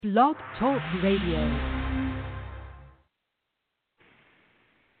Blog Talk Radio.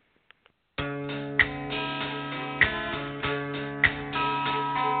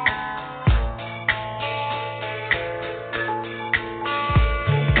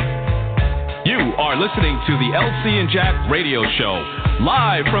 Are listening to the LC and Jack Radio Show,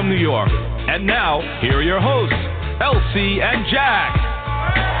 live from New York. And now, here are your hosts, LC and Jack.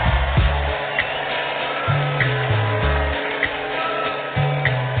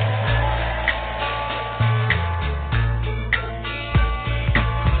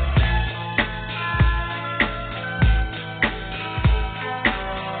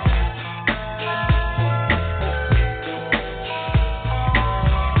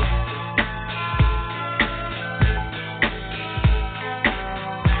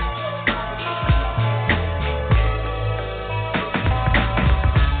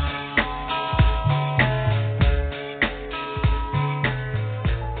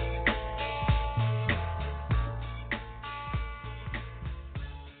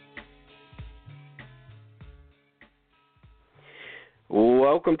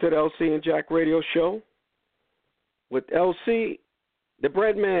 Welcome to the LC and Jack Radio Show with LC, the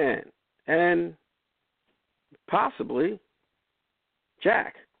Bread Man, and possibly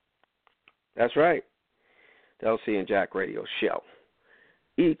Jack. That's right, the LC and Jack Radio Show.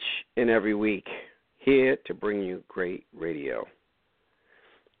 Each and every week, here to bring you great radio.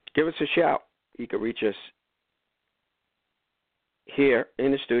 Give us a shout. You can reach us here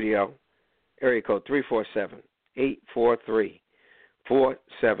in the studio, area code 347-843-4738.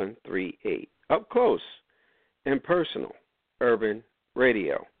 Up close and personal urban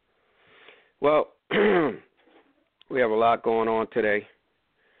radio. Well, we have a lot going on today.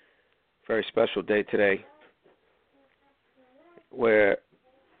 Very special day today, where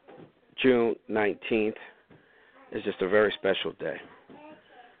June 19th is just a very special day.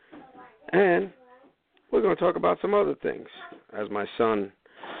 And we're going to talk about some other things as my son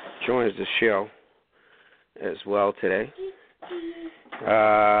joins the show as well today. We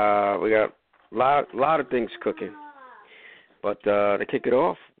got a lot of things cooking. But to kick it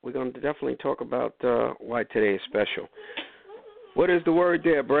off, we're going to definitely talk about why today is special. What is the word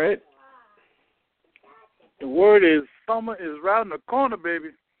there, Brett? The word is summer is around the corner,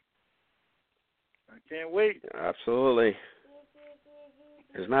 baby. I can't wait. Absolutely.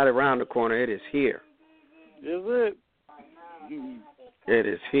 It's not around the corner. It is here. Is it? It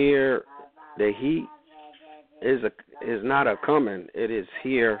is here. The heat is not a coming. It is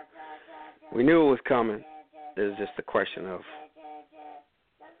here. We knew it was coming. It's just a question of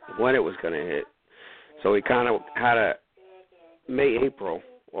when it was going to hit. So we kind of had a April,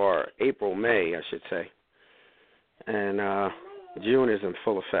 May, I should say. And June is in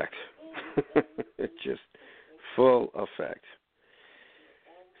full effect. It's just full effect.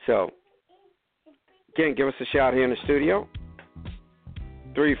 So, again, give us a shout here in the studio.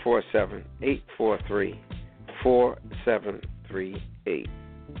 347-843-4738.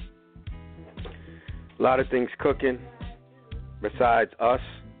 A lot of things cooking besides us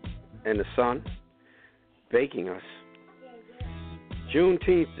and the sun baking us.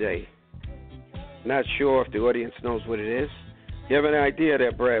 Juneteeth Day. Not sure if the audience knows what it is. You have an idea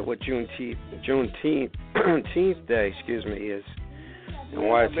there, Brad, what Juneteeth Day, is, and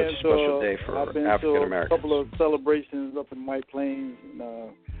why it's such a special day for African Americans. A couple of celebrations up in White Plains, and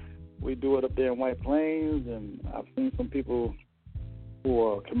we do it up there in White Plains, and I've seen some people who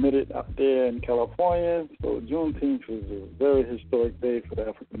are committed up there in California. So Juneteenth is a very historic day for the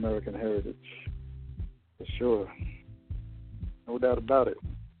African American heritage, for sure. No doubt about it.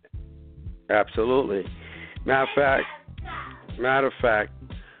 Absolutely. Matter of fact,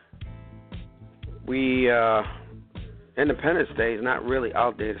 we Independence Day is not really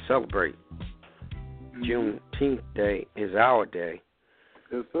our day to celebrate. Mm-hmm. Juneteenth Day is our day.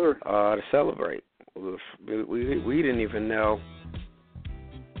 Yes, sir. To celebrate. We didn't even know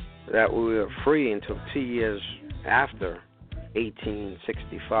that we were free until 2 years after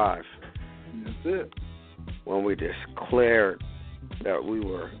 1865. That's it. When we declared that we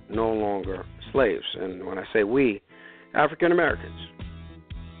were no longer slaves. And when I say we, African Americans,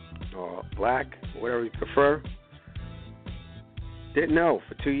 or black, whatever you prefer, didn't know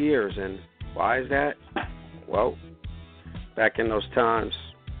for 2 years. And why is that? Well, back in those times,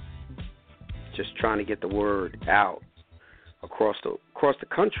 just trying to get the word out across the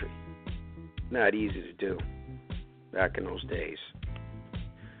country. Not easy to do back in those days.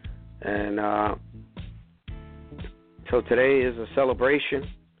 And so today is a celebration.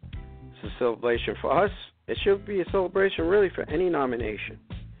 It's a celebration for us. It should be a celebration really for any nomination.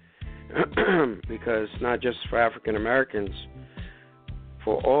 Because not just for African Americans,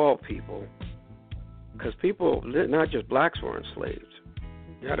 for all people, because people, not just blacks were enslaved.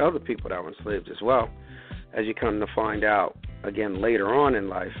 You had other people that were enslaved as well, as you come to find out, again, later on in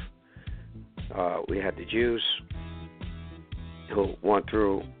life. We had the Jews who went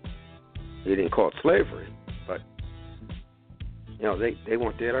through, you didn't call it slavery, but, they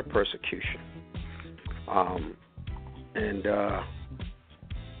went through their persecution. And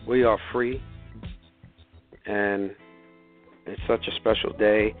we are free, and it's such a special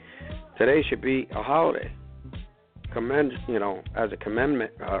day. Today should be a holiday, as a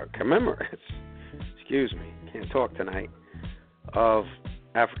commemorates, excuse me, can't talk tonight, of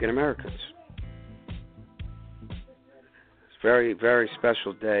African Americans. It's a very, very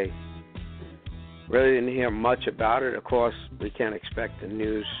special day. Really didn't hear much about it. Of course, we can't expect the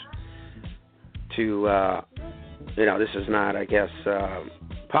news to, this is not, I guess,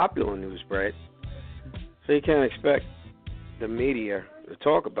 popular news, Brett. So you can't expect the media to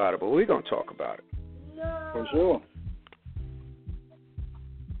talk about it, but we're going to talk about it. For sure.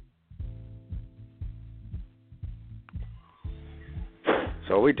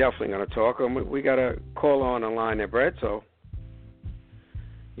 So we're definitely going to talk. We got a caller on the line there, Brett. So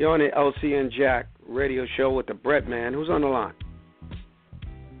you're on the LC and Jack radio show with the Brett Man. Who's on the line?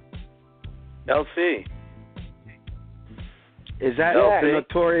 LC. Is that Jack. the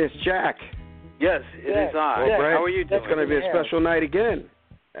notorious Jack? Yes, it is I. Well, Brett, how are you doing? It's going to be a special night again,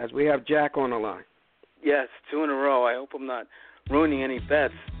 as we have Jack on the line. Yes, 2 in a row. I hope I'm not ruining any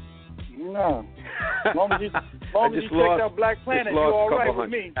bets. No. As long as you checked out Black Planet, you're all right with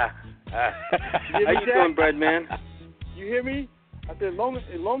me. How you doing, Bread Man? You hear me? I said, as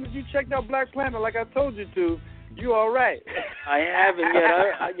long as you checked out Black Planet like I told you to, you all right. I haven't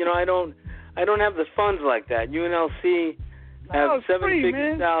yet. I don't have the funds like that. UNLC have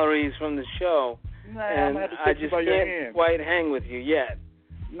seven-figure salaries from the show, and I just can't quite hang with you yet.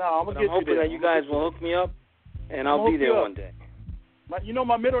 No, I'm hoping that you guys will hook me up, and I'll be there one day.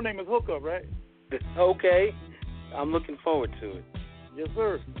 My middle name is Hookup, right? Okay. I'm looking forward to it. Yes,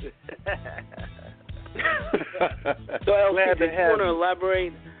 sir. So, LC, did you want to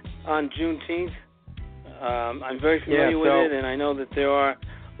elaborate on Juneteenth? I'm very familiar with it, and I know that there are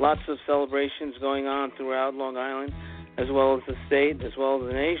lots of celebrations going on throughout Long Island, as well as the state, as well as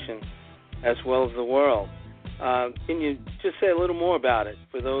the nation, as well as the world. Can you just say a little more about it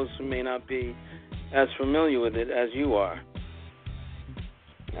for those who may not be as familiar with it as you are?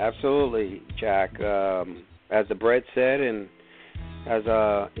 Absolutely, Jack. As the Brett said, and as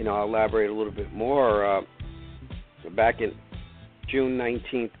I'll elaborate a little bit more. Back in June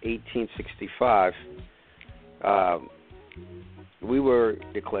 19th, 1865, we were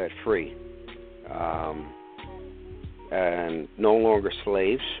declared free and no longer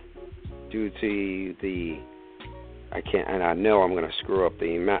slaves due to the I know I'm going to screw up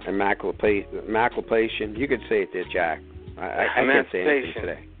the emancipation. You could say it there, Jack. I can't say anything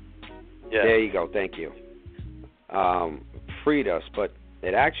today. Yeah. There you go. Thank you. Freed us, but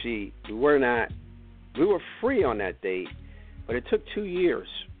it actually we were free on that date, but it took 2 years.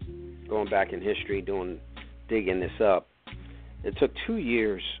 Going back in history, digging this up, it took 2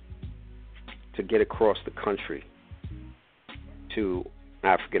 years to get across the country to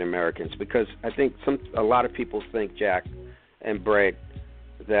African Americans, because I think a lot of people think, Jack and Brett,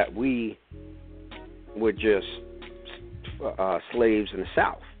 that we were just slaves in the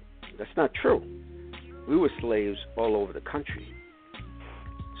South. That's not true. We were slaves all over the country.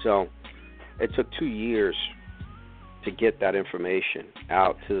 So it took 2 years to get that information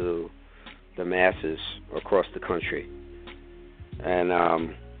out to the masses across the country. And,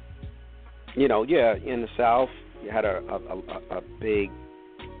 in the South, you had a big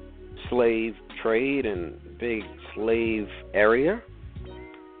slave trade and big slave area.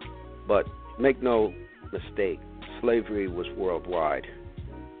 But make no mistake, slavery was worldwide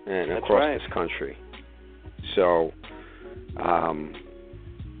and across this country. So,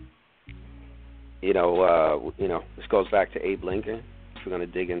 this goes back to Abe Lincoln. If we're going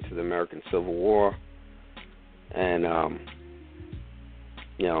to dig into the American Civil War, and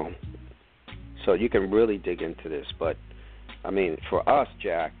so you can really dig into this. But I mean, for us,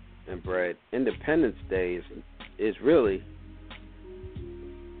 Jack and Brett, Independence Day is really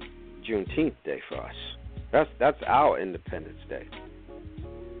Juneteenth Day for us. That's our Independence Day.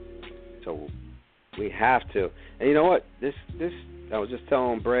 So we have to. And you know what? This I was just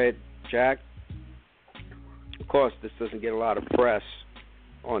telling Brett, Jack. Of course, this doesn't get a lot of press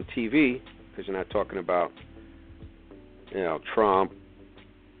on TV because you're not talking about, Trump.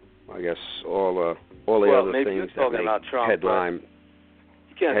 I guess all the other things that make headline.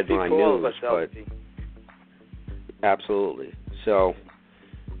 You can't headline speak for all news, of us, but absolutely. So,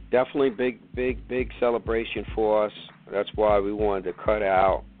 definitely big celebration for us. That's why we wanted to cut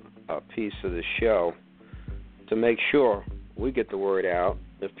out a piece of the show to make sure we get the word out.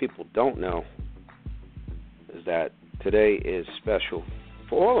 If people don't know, is that today is special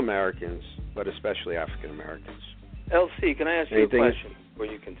for all Americans, but especially African Americans. LC, can I ask you a question before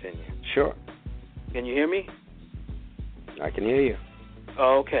you continue? Sure. Can you hear me? I can hear you.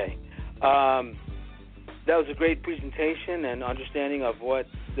 Oh, okay. That was a great presentation and understanding of what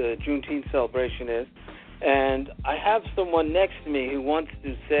the Juneteenth celebration is. And I have someone next to me who wants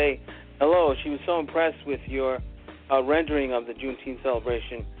to say hello. She was so impressed with your rendering of the Juneteenth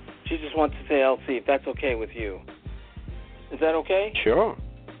celebration. She just wants to say, LC, if that's okay with you. Is that okay? Sure.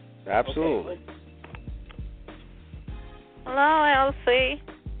 Absolutely. Okay. Hello, LC.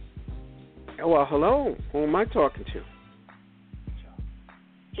 Well, hello. Who am I talking to?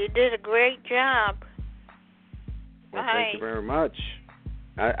 You did a great job. Well, Hi. thank you very much.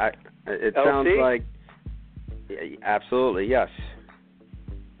 It LC? sounds like, absolutely, yes.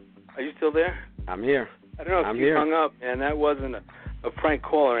 Are you still there? I'm here. I don't know if I'm you here. hung up, man. That wasn't a prank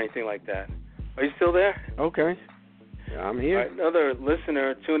call or anything like that. Are you still there? Okay. Yeah, I'm here. All right, another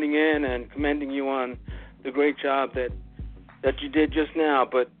listener tuning in and commending you on the great job that you did just now,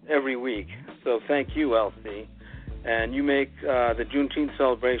 but every week. So thank you, LC. And you make the Juneteenth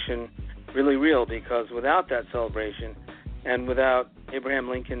celebration really real, because without that celebration and without Abraham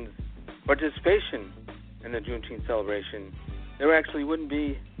Lincoln's participation in the Juneteenth celebration, there actually wouldn't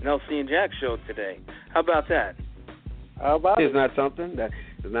be an LC and Jack show today. How about that? How about Isn't that something? That's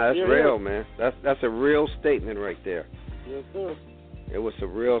real, man. That's a real statement right there. Yes, sir. It was a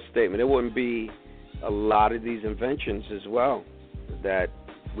real statement. It wouldn't be a lot of these inventions as well that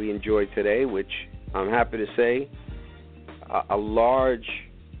we enjoy today, which I'm happy to say a large,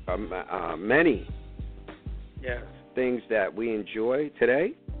 many things that we enjoy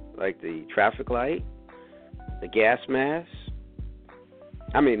today, like the traffic light, the gas mask.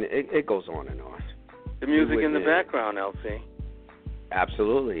 I mean, it goes on and on. The music in the background, LC.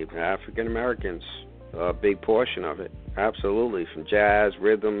 Absolutely. African Americans, a big portion of it. Absolutely. From jazz,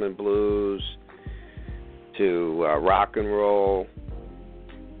 rhythm and blues, to rock and roll.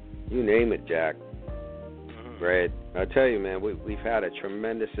 You name it, Jack. Brad, I tell you, man, we've had a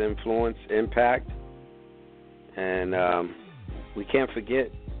tremendous impact, and we can't forget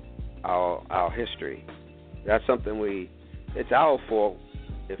our history. That's something it's our fault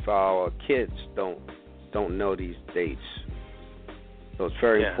if our kids don't know these dates. So it's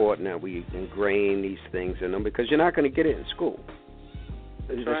very important that we ingrain these things in them, because you're not going to get it in school.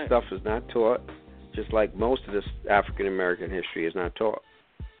 This stuff is not taught, just like most of this African American history is not taught.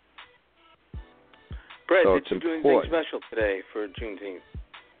 Brett, so did you do anything special today for Juneteenth?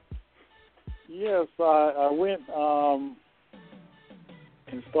 Yes, I went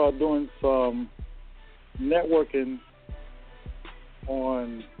and started doing some networking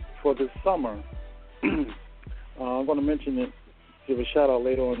for this summer. I'm going to mention it, give a shout out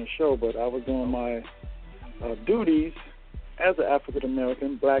later on in the show, but I was doing my duties as an African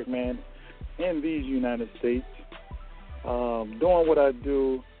American black man in these United States. Doing what I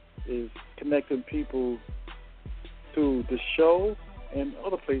do is connecting people to the show and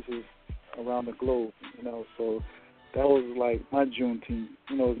other places around the globe, so that was like my Juneteenth.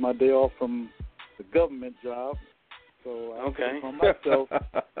 It was my day off from the government job, so I took it upon myself.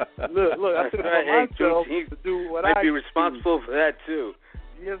 Look, I took it upon myself to do what I might be responsible for that too.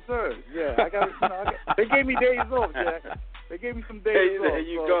 Yes, sir. Yeah, they gave me days off, Jack. They gave me some days off. There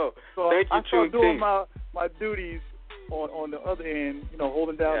you go. So Thank you, I started Juneteenth. doing my duties on the other end,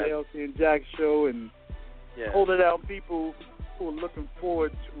 holding down the LC and Jack show and holding down people who are looking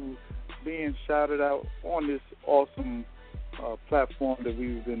forward to being shouted out on this awesome platform that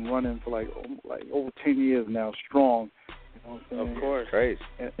we've been running for like over 10 years now, strong. You know what I'm saying? Of course. Crazy.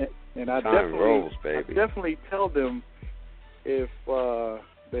 And I Time rolls, baby. I definitely tell them if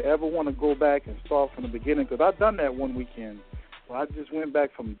they ever want to go back and start from the beginning, because I've done that one weekend. Well, I just went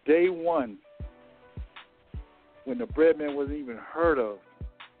back from day one when the Breadman wasn't even heard of,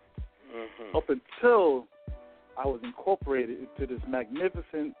 up until I was incorporated into this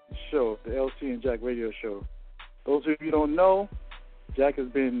magnificent show, the LC and Jack radio show. Those of you who don't know, Jack has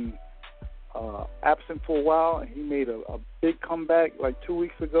been absent for a while, and he made a big comeback like 2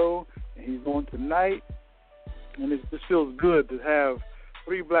 weeks ago, and he's going tonight. And it just feels good to have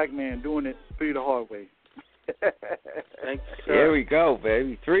three black men doing it the hard way. Thanks, sir. Here we go,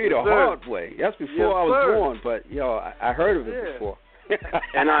 baby. Three the hard way. That's before I was born, but I heard of it before.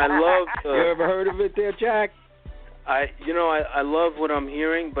 And I love. You ever heard of it, there, Jack? I love what I'm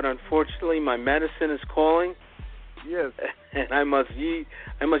hearing, but unfortunately, my medicine is calling, Yes. And I must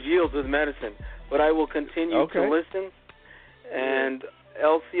yield to the medicine. But I will continue to listen. And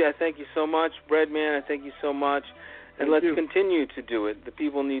Elsie, I thank you so much. Breadman, I thank you so much. And let's continue to do it. The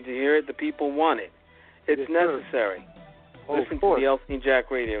people need to hear it. The people want it. It's necessary. Listen to the Elsie and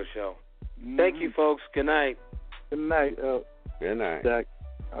Jack radio show. Thank you, folks. Good night. Good night. Good night, Jack.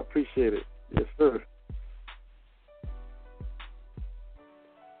 I appreciate it. Yes, sir.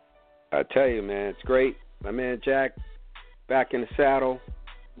 I tell you, man, it's great. My man Jack, back in the saddle.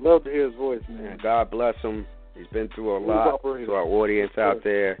 Love to hear his voice, man. God bless him. He's been through a lot. To our audience out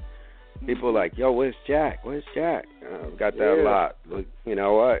there, people are like, yo, where's Jack? Where's Jack? Got that a lot. But you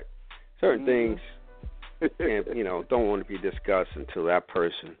know what? Certain things, can't, don't want to be discussed until that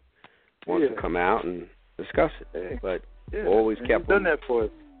person wants to come out and discuss it. But always kept done that for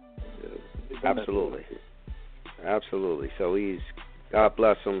us. Absolutely. Absolutely. So God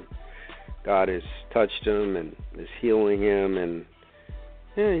bless him. God has touched him and is healing him, and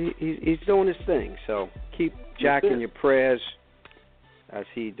he's doing his thing. So keep Jack in your prayers as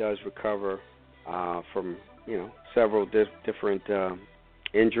he does recover from several different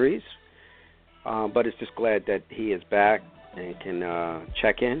injuries. But it's just glad that he is back and can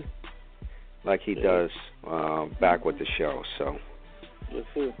check in like he does back with the show. So yes,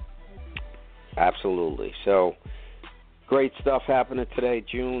 sir. Absolutely. So great stuff happening today,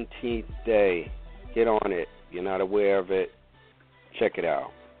 Juneteeth Day. Get on it. If you're not aware of it, check it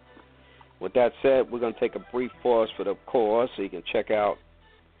out. With that said, we're going to take a brief pause for the cause so you can check out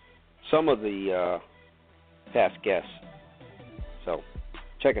some of the past guests. So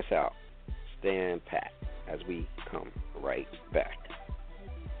check us out. Stand pat as we come right back.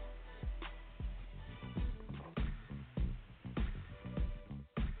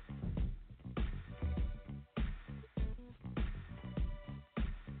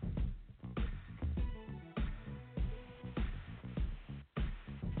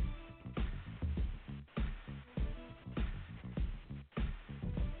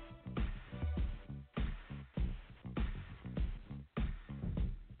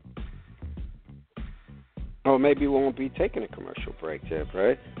 Or maybe we won't be taking a commercial break, Jeff,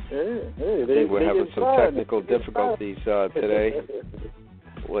 right? I think we're having some technical difficulties today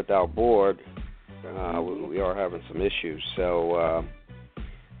with our board. We are having some issues, so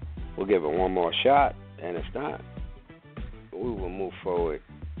we'll give it one more shot, and if not, we will move forward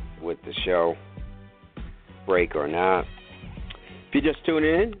with the show, break or not. If you just tune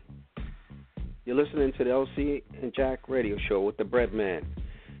in, you're listening to the LC and Jack radio show with the Bread Man.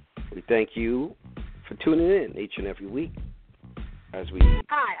 We thank you for tuning in each and every week as we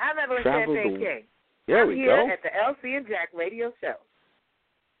Hi, I'm Evelyn Champagne King. There I'm we here go. at the LC and Jack radio show.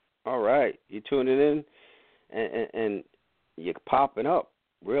 All right. You're tuning in, and you're popping up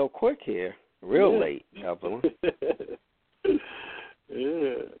real quick here, late, Evelyn.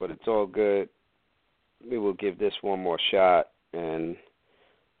 But it's all good. We will give this one more shot, and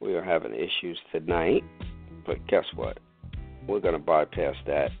we are having issues tonight. But guess what? We're going to bypass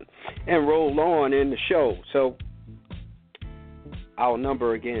that and roll on in the show. So our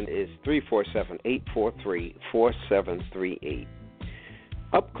number again is 347-843-4738.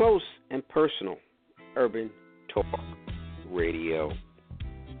 Up close and personal, Urban Talk Radio.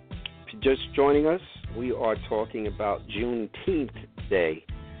 If you're just joining us, we are talking about Juneteeth Day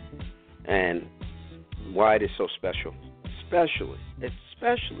and why it is so special. Especially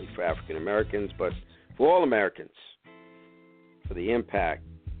for African Americans, but for all Americans, for the impact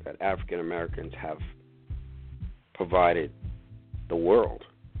that African Americans have provided the world.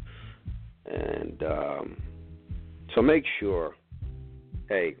 And so make sure,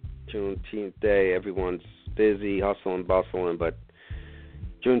 hey, Juneteeth Day, everyone's busy, hustling, bustling, but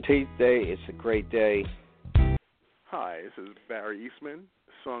Juneteeth Day, it's a great day. Hi, this is Barry Eastman,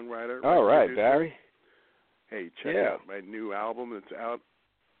 songwriter. All right, producer. Barry. Hey, check out my new album that's out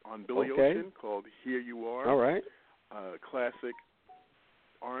on Billy Ocean called Here You Are. All right. Classic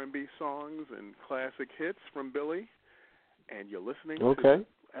R&B songs and classic hits from Billy. And you're listening to the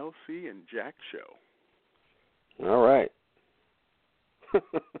LC and Jack Show. All right.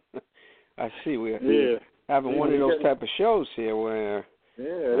 I see. We're having one of those type of shows here where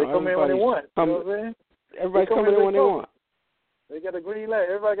they come in when they want. You know what I'm saying? Everybody's coming in when they want. They got a green light.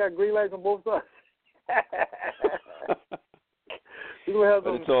 Everybody got green lights on both sides.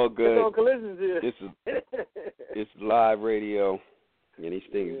 But it's all good. There's no collisions here. This is live radio, and these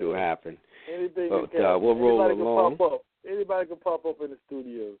things do happen. Anything but we'll roll along. Anybody can pop up in the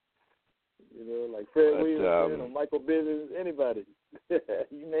studio. You know, like Fred Williams, Michael Bivins, anybody. You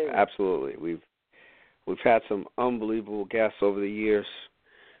name it. Absolutely. We've had some unbelievable guests over the years.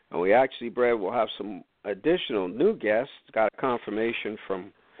 And we actually, Brad, will have some additional new guests. Got a confirmation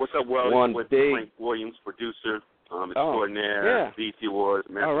from what's up, Wells? one with big Frank Williams, producer, extraordinaire, BET Awards,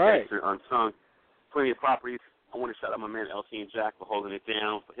 Master Gangster, Unsung, plenty of properties. I want to shout out my man LC and Jack for holding it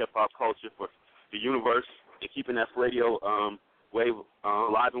down for hip-hop culture, for the universe, and keeping that radio wave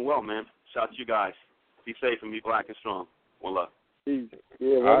alive and well, man. Shout out to you guys. Be safe and be black and strong. One love. Yeah,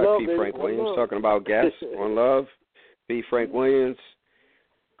 all right, P. Frank Williams talking about guests. One love. P. Frank Williams,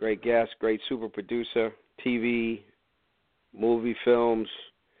 great guest, great super producer, TV, movie, films.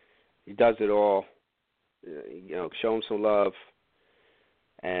 He does it all. You know, show him some love.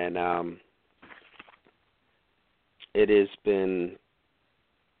 And it has been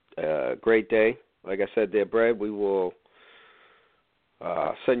a great day. Like I said there, Brad, we will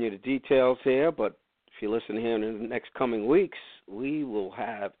send you the details here, but if you listen here in the next coming weeks, we will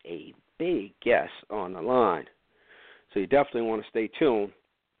have a big guest on the line. So you definitely want to stay tuned.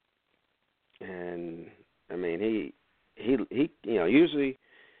 And, I mean, he you know, usually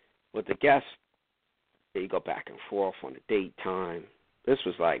with the guests, you go back and forth on the date, time. This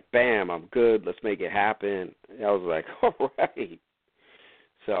was like, bam, I'm good, let's make it happen. I was like, all right.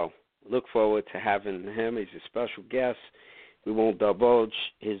 So look forward to having him. He's a special guest. We won't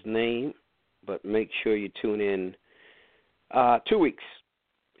divulge his name, but make sure you tune in 2 weeks.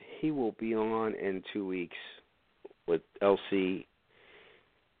 He will be on in 2 weeks with LC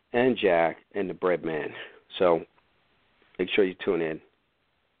and Jack and the Bread Man. So make sure you tune in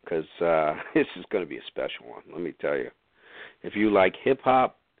because this is going to be a special one, let me tell you. If you like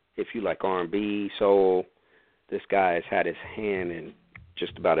hip-hop, if you like R&B, soul, this guy has had his hand in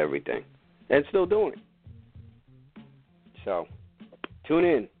just about everything and still doing it. So tune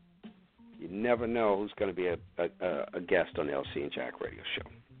in. You never know who's going to be a guest on the LC and Jack radio show.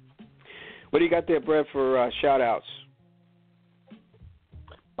 What do you got there, Brett, for shout-outs?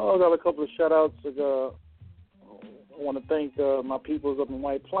 I got a couple of shout-outs. I want to thank my peoples up in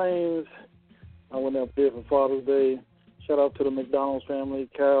White Plains. I went up there for Father's Day. Shout out to the McDonald's family,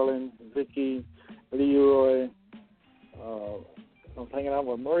 Carolyn, Vicky, Leroy. I'm hanging out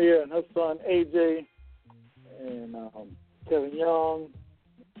with Maria and her son, AJ, and Kevin Young,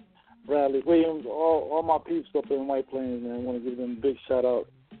 Bradley Williams, all my peeps up in White Plains, man. I want to give them a big shout-out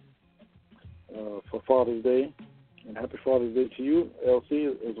for Father's Day. And happy Father's Day to you,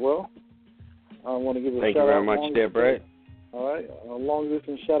 LC, as well. I want to give a shout-out. Thank you very much there, Brett. All right. A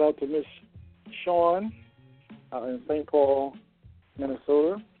long-distance shout-out to Miss Sean in St. Paul,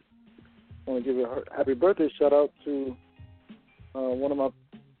 Minnesota. I want to give a happy birthday shout-out to one of my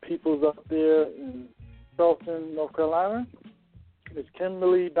peoples up there in Charleston, North Carolina. It's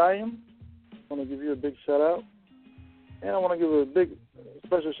Kimberly Diam. I want to give you a big shout-out. And I want to give a big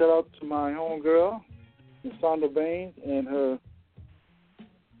special shout-out to my homegirl, Ms. Sonda Baines, and her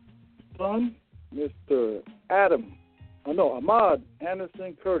son, Mr. Ahmad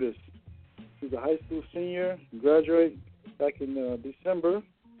Anderson Curtis. He's a high school senior, graduated back in December,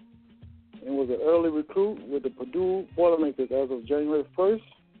 and was an early recruit with the Purdue Boilermakers as of January 1st.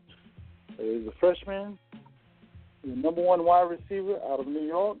 He's a freshman. He's the number one wide receiver out of New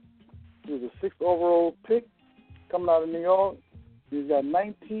York. He was a 6th overall pick coming out of New York. He's got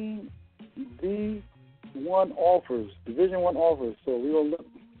 19 Division I offers. So we will look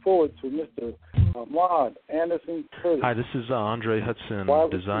forward to Mr. Ahmad Anderson Curtis. Hi, this is Andre Hudson,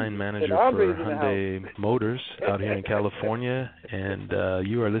 design manager for Hyundai Motors out here in California, and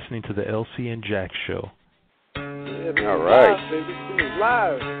you are listening to the LC and Jack Show. Yeah, all right. Live, baby. This is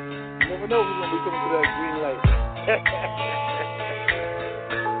live. You never know who's going to be coming to that green light.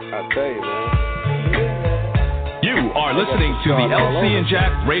 I'll tell you, man. You are listening to the LC and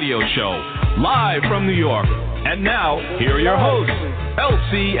Jack radio show, live from New York. And now, here are your hosts,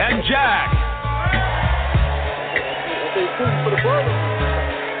 LC and Jack.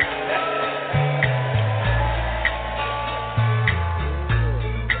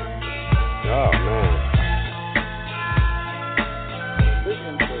 Oh, man.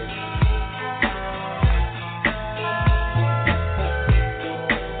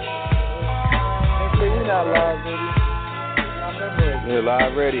 We're not live, baby. Yeah,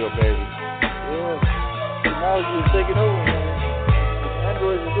 live radio, baby. Yeah. Technology is taking over, man.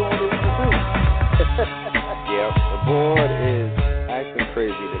 Android is doing what it do. Yeah, the board is acting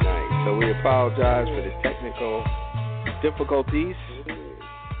crazy tonight, so we apologize for the technical difficulties.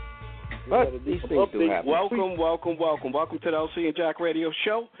 But these things do happen. Welcome to the LC and Jack Radio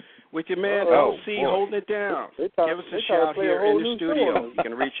Show with your man LC holding it down. Give us a shout here in the studio. You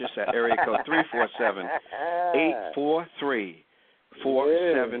can reach us at area code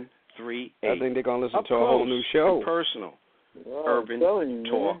 347-843-4738. I think they're going to listen to a whole new show. Personal. Urban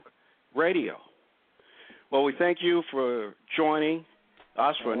Talk Radio. Well, we thank you for joining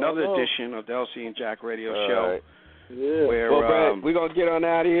us for another edition of the LC and Jack Radio Show. Right. Yeah. Where we're going to get on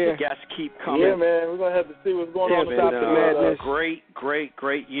out of here. The guests keep coming. Yeah, man. We're going to have to see what's going on. Can't stop the madness.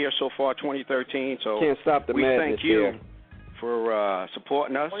 Great year so far, 2013. So can't stop the madness. We thank you for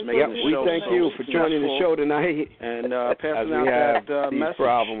supporting us. We thank you for joining the show tonight. And passing out that message.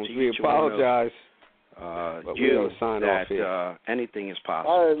 Problems. We apologize. But we're going to sign off here. Anything is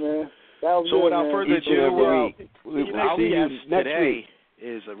possible. All right, man. So without further ado, we'll see you next today week.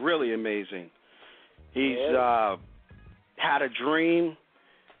 Is really amazing. He's had a dream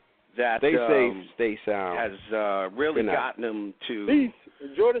that stay sound. has really gotten him to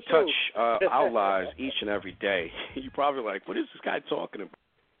touch our lives each and every day. You're probably like, what is this guy talking about?